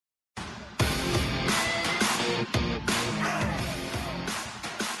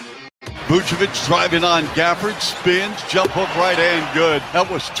Vucevic driving on Gafford, spins, jump hook right and good.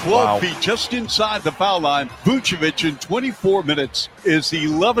 That was 12 feet just inside the foul line. Vucevic in 24 minutes is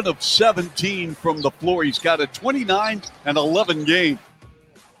 11 of 17 from the floor. He's got a 29-11 game.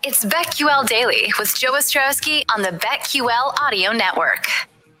 It's BetQL Daily with Joe Ostrowski on the BetQL Audio Network.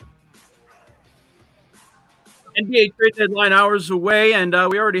 NBA trade deadline hours away, and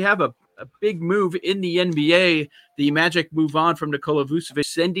we already have a big move in the NBA. The Magic move on from Nikola Vucevic,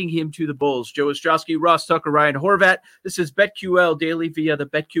 sending him to the Bulls. Joe Ostrowski, Ross Tucker, Ryan Horvat. This is BetQL Daily via the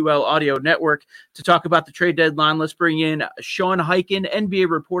BetQL Audio Network. To talk about the trade deadline, let's bring in Sean Highkin, NBA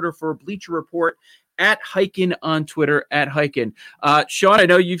reporter for Bleacher Report, at Highkin on Twitter, at Highkin. Sean, I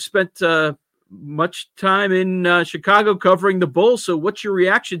know you've spent much time in Chicago covering the Bulls, so what's your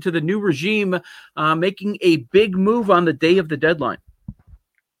reaction to the new regime making a big move on the day of the deadline?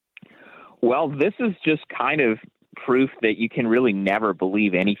 Well, this is just kind of proof that you can really never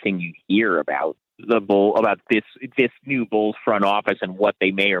believe anything you hear about the Bull, about this new Bulls front office and what they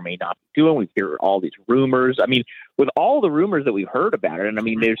may or may not be doing. We hear all these rumors. I mean, with all the rumors that we've heard about it, and I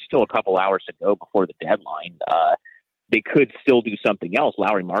mean, there's still a couple hours to go before the deadline. They could still do something else.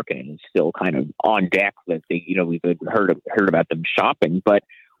 Lauri Markkanen is still kind of on deck. That we've heard about them shopping, but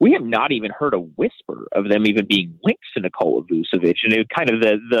we have not even heard a whisper of them even being linked to Nikola Vucevic. And it kind of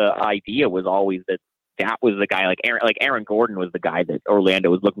the idea was always that was the guy, like Aaron Gordon was the guy that Orlando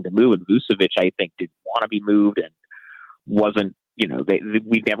was looking to move, and Vucevic, I think, didn't want to be moved and wasn't,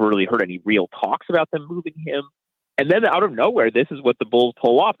 we never really heard any real talks about them moving him. And then out of nowhere, this is what the Bulls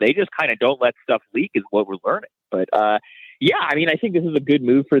pull off. They just kind of don't let stuff leak is what we're learning. But yeah, I mean, I think this is a good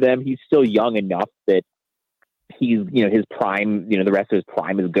move for them. He's still young enough that he's, his prime, the rest of his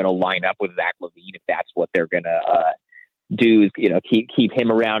prime is going to line up with Zach LaVine if that's what they're going to do, is, keep him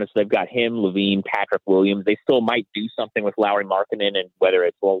around. And so they've got him, LaVine, Patrick Williams. They still might do something with Lauri Markkanen, and whether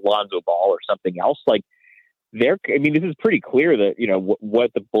it's Lonzo Ball or something else. Like, this is pretty clear that,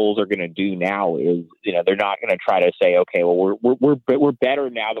 what the Bulls are going to do now is, they're not going to try to say, okay, well, we're better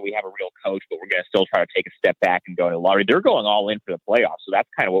now that we have a real coach, but we're going to still try to take a step back and go to Lauri. They're going all in for the playoffs. So that's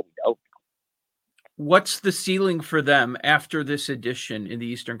kind of what we know. What's the ceiling for them after this edition in the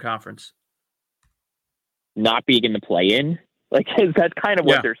Eastern Conference? Not being in the play-in, that's kind of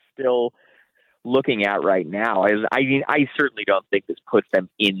what they're still looking at right now. I certainly don't think this puts them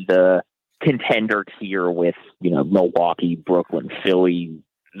in the contender tier with Milwaukee, Brooklyn, Philly,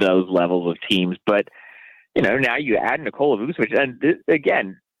 those levels of teams. But now you add Nikola Vucevic, and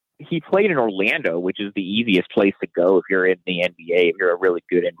again, he played in Orlando, which is the easiest place to go if you're in the NBA, if you're a really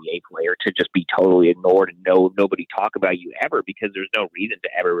good NBA player, to just be totally ignored and nobody talk about you ever, because there's no reason to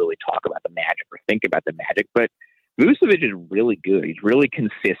ever really talk about the Magic or think about the Magic. But Vucevic is really good. He's really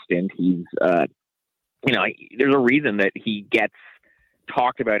consistent. He's, there's a reason that he gets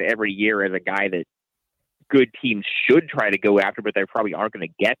talked about every year as a guy that good teams should try to go after, but they probably aren't going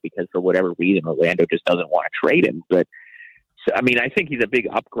to get because for whatever reason, Orlando just doesn't want to trade him. But so, I think he's a big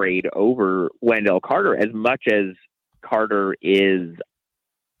upgrade over Wendell Carter, as much as Carter is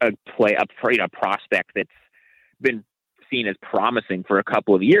a prospect that's been seen as promising for a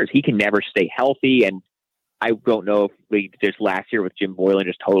couple of years. He can never stay healthy, and I don't know if just last year with Jim Boylan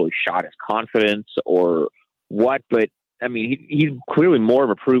just totally shot his confidence or what, but he's clearly more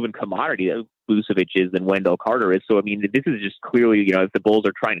of a proven commodity that Vucevic is than Wendell Carter is. So, this is just clearly, if the Bulls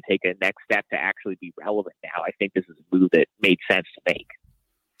are trying to take a next step to actually be relevant now, I think this is a move that made sense to make.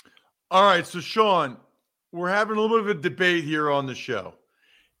 All right. So, Sean, we're having a little bit of a debate here on the show.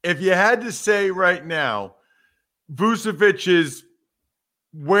 If you had to say right now, Vucevic is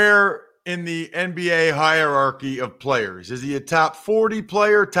where in the NBA hierarchy of players? Is he a top 40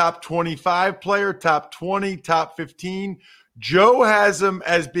 player, top 25 player, top 20, top 15? Joe has him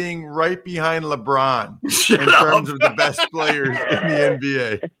as being right behind LeBron in terms of the best players in the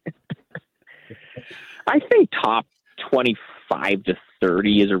NBA. I think top 25 to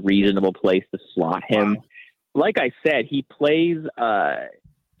 30 is a reasonable place to slot him. Wow. Like I said, he plays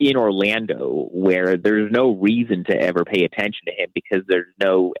in Orlando, where there's no reason to ever pay attention to him because there's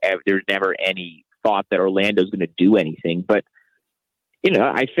never any thought that Orlando's going to do anything. But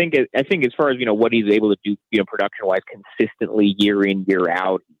I think as far as what he's able to do, production wise, consistently year in, year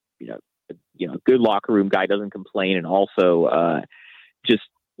out, good locker room guy, doesn't complain, and also just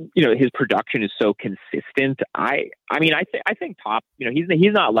his production is so consistent. I think top.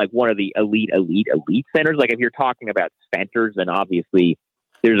 He's not like one of the elite centers. Like if you're talking about centers, then obviously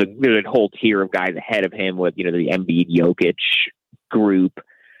there's a whole tier of guys ahead of him with the Embiid, Jokic group,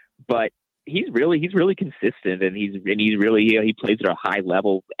 but he's really consistent, and he's really he plays at a high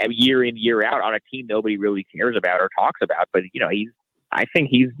level year in, year out on a team nobody really cares about or talks about. But he's I think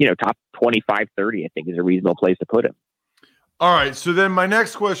he's, top 25, 30, I think is a reasonable place to put him. All right. So then my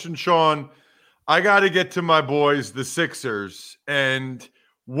next question, Sean, I got to get to my boys, the Sixers, and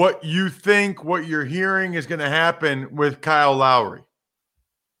what you think, what you're hearing is going to happen with Kyle Lowry.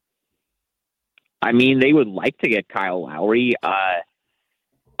 I mean, they would like to get Kyle Lowry. I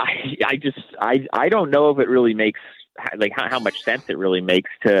don't know if it really makes how much sense it really makes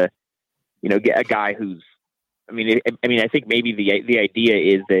to, get a guy who's, I think maybe the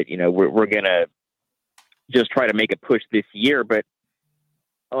idea is that, we're going to just try to make a push this year, but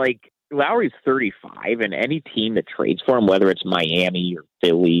Lowry's 35 and any team that trades for him, whether it's Miami or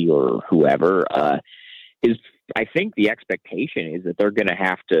Philly or whoever, I think the expectation is that they're going to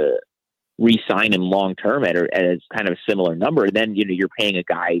have to re-sign him long-term at kind of a similar number. And then, you're paying a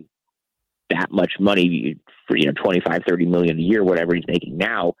guy that much money for, 25, 30 million a year, whatever he's making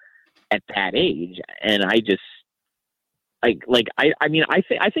now at that age. And I just I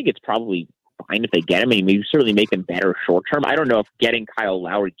think it's probably fine if they get him. I mean, you certainly make them better short-term. I don't know if getting Kyle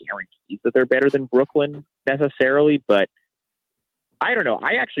Lowry guarantees that they're better than Brooklyn necessarily, but I don't know.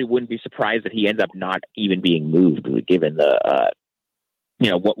 I actually wouldn't be surprised that he ends up not even being moved, given the,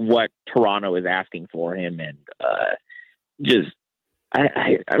 what Toronto is asking for him, and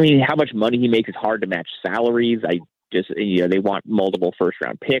I mean, how much money he makes is hard to match salaries. They want multiple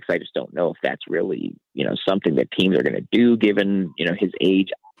first-round picks. I just don't know if that's really, something that teams are going to do, given, his age.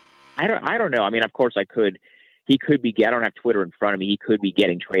 I don't know. I mean, of course, I don't have Twitter in front of me. He could be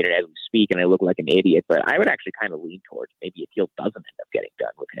getting traded as we speak, and I look like an idiot, but I would actually kind of lean towards maybe a deal doesn't end up getting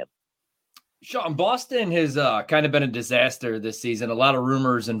done with him. Sean, Boston has kind of been a disaster this season. A lot of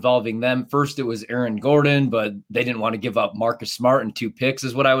rumors involving them. First, it was Aaron Gordon, but they didn't want to give up Marcus Smart and 2 picks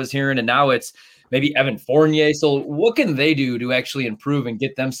is what I was hearing. And now it's maybe Evan Fournier. So what can they do to actually improve and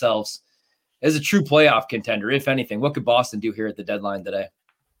get themselves as a true playoff contender, if anything? What could Boston do here at the deadline today?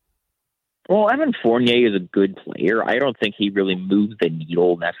 Well, Evan Fournier is a good player. I don't think he really moves the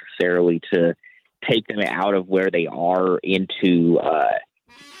needle necessarily to take them out of where they are into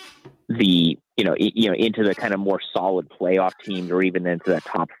into the kind of more solid playoff teams, or even into the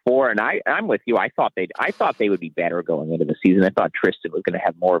top 4. And I'm with you. I thought they would be better going into the season. I thought Tristan was going to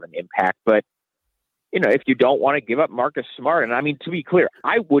have more of an impact, but if you don't want to give up Marcus Smart, and I mean, to be clear,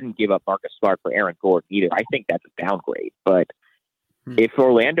 I wouldn't give up Marcus Smart for Aaron Gordon either. I think that's a downgrade, but if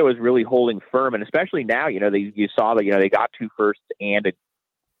Orlando is really holding firm, and especially now, you saw that, they got 2 firsts and a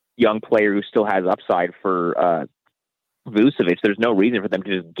young player who still has upside for Vucevic, there's no reason for them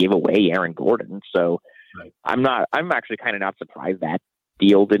to just give away Aaron Gordon. So right. I'm actually kind of not surprised that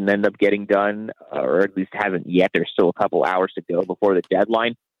deal didn't end up getting done, or at least hasn't yet. There's still a couple hours to go before the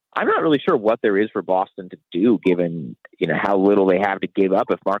deadline. I'm not really sure what there is for Boston to do, given, how little they have to give up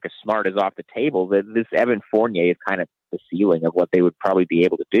if Marcus Smart is off the table. This Evan Fournier is kind of the ceiling of what they would probably be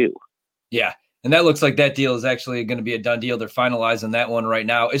able to do. Yeah. And that looks like that deal is actually going to be a done deal. They're finalizing that one right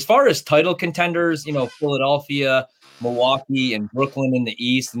now. As far as title contenders, Philadelphia, Milwaukee, and Brooklyn in the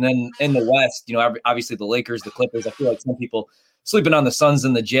East, and then in the West, obviously the Lakers, the Clippers. I feel like some people sleeping on the Suns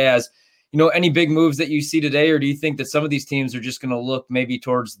and the Jazz. Any big moves that you see today, or do you think that some of these teams are just going to look maybe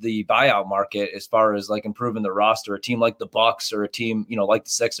towards the buyout market as far as like improving the roster, a team like the Bucks or a team, like the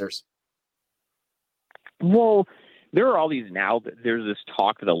Sixers? Well, there are all these now. There's this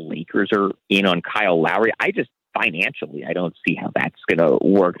talk that the Lakers are in on Kyle Lowry. Financially, I don't see how that's going to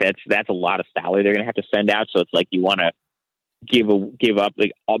work. That's a lot of salary they're going to have to send out. So it's like you want to give up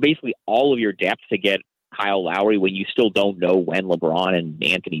basically all of your depth to get Kyle Lowry when you still don't know when LeBron and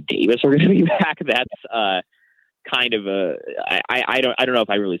Anthony Davis are going to be back. That's kind of I don't know if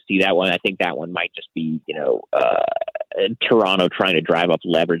I really see that one. I think that one might just be Toronto trying to drive up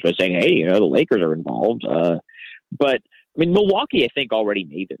leverage by saying, hey, the Lakers are involved. But I mean, Milwaukee, I think, already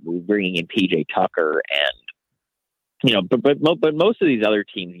made the move, bringing in PJ Tucker and. But most of these other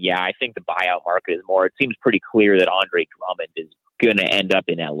teams, I think the buyout market is more. It seems pretty clear that Andre Drummond is going to end up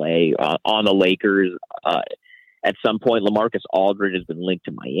in LA on the Lakers at some point. LaMarcus Aldridge has been linked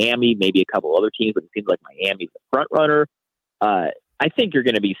to Miami, maybe a couple other teams, but it seems like Miami's the front runner. I think you're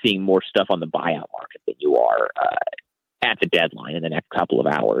going to be seeing more stuff on the buyout market than you are at the deadline in the next couple of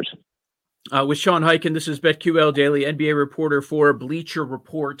hours. With Sean Highkin, this is BetQL Daily, NBA reporter for Bleacher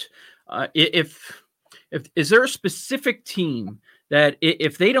Report. Is there a specific team that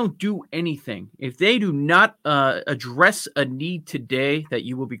if they don't do anything, if they do not address a need today, that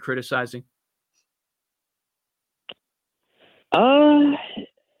you will be criticizing? I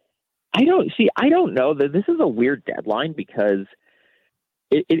don't know. This is a weird deadline because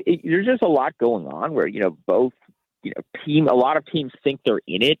there's just a lot going on where, both, a lot of teams think they're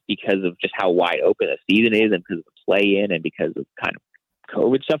in it because of just how wide open the season is and because of the play-in and because of kind of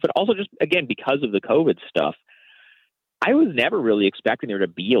COVID stuff, but also just, again, because of the COVID stuff, I was never really expecting there to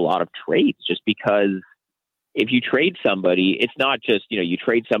be a lot of trades, just because if you trade somebody, it's not just, you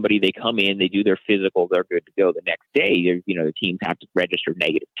trade somebody, they come in, they do their physical, they're good to go the next day. The teams have to register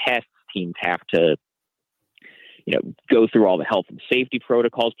negative tests. Teams have to, go through all the health and safety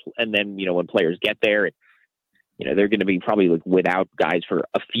protocols. And then, when players get there, they're going to be probably without guys for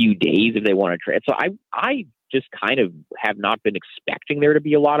a few days if they want to trade. So I just kind of have not been expecting there to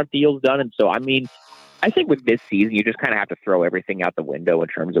be a lot of deals done. And so, I think with this season, you just kind of have to throw everything out the window in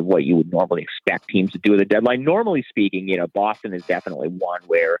terms of what you would normally expect teams to do at the deadline. Normally speaking, Boston is definitely one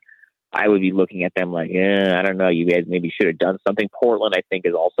where I would be looking at them like, I don't know, you guys maybe should have done something. Portland, I think,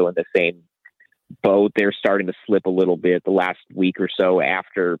 is also in the same boat. They're starting to slip a little bit the last week or so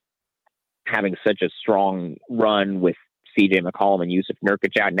after having such a strong run with CJ McCollum and Yusuf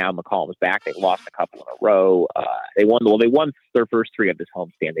Nurkic out. Now McCollum's back. They lost a couple in a row. They won their first 3 of this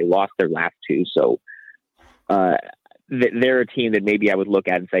homestand. They lost their last 2. So, they're a team that maybe I would look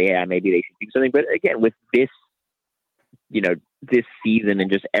at and say, yeah, maybe they should do something. But again, with this, this season and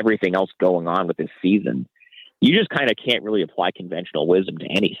just everything else going on with this season, you just kind of can't really apply conventional wisdom to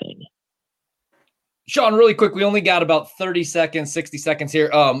anything. Sean, really quick, we only got about 30 seconds, 60 seconds here.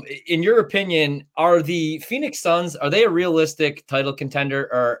 In your opinion, are the Phoenix Suns, are they a realistic title contender,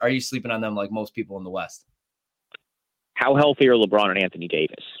 or are you sleeping on them like most people in the West? How healthy are LeBron and Anthony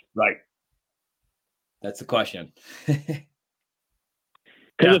Davis? Right. That's the question. Because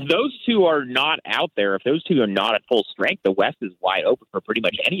if those two are not out there, if those two are not at full strength, the West is wide open for pretty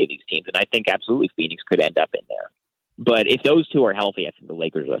much any of these teams. And I think absolutely Phoenix could end up in there. But if those two are healthy, I think the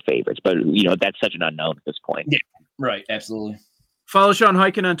Lakers are the favorites. But, that's such an unknown at this point. Yeah, right. Absolutely. Follow Sean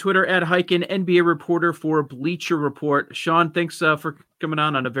Highkin on Twitter at Highkin, NBA reporter for Bleacher Report. Sean, thanks for coming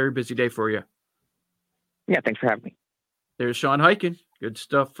on a very busy day for you. Yeah, thanks for having me. There's Sean Highkin. Good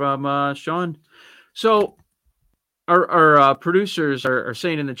stuff from Sean. So our producers are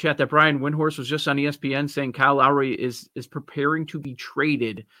saying in the chat that Brian Windhorst was just on ESPN saying Kyle Lowry is preparing to be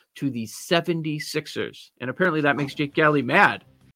traded to the 76ers. And apparently that makes Jake Galley mad.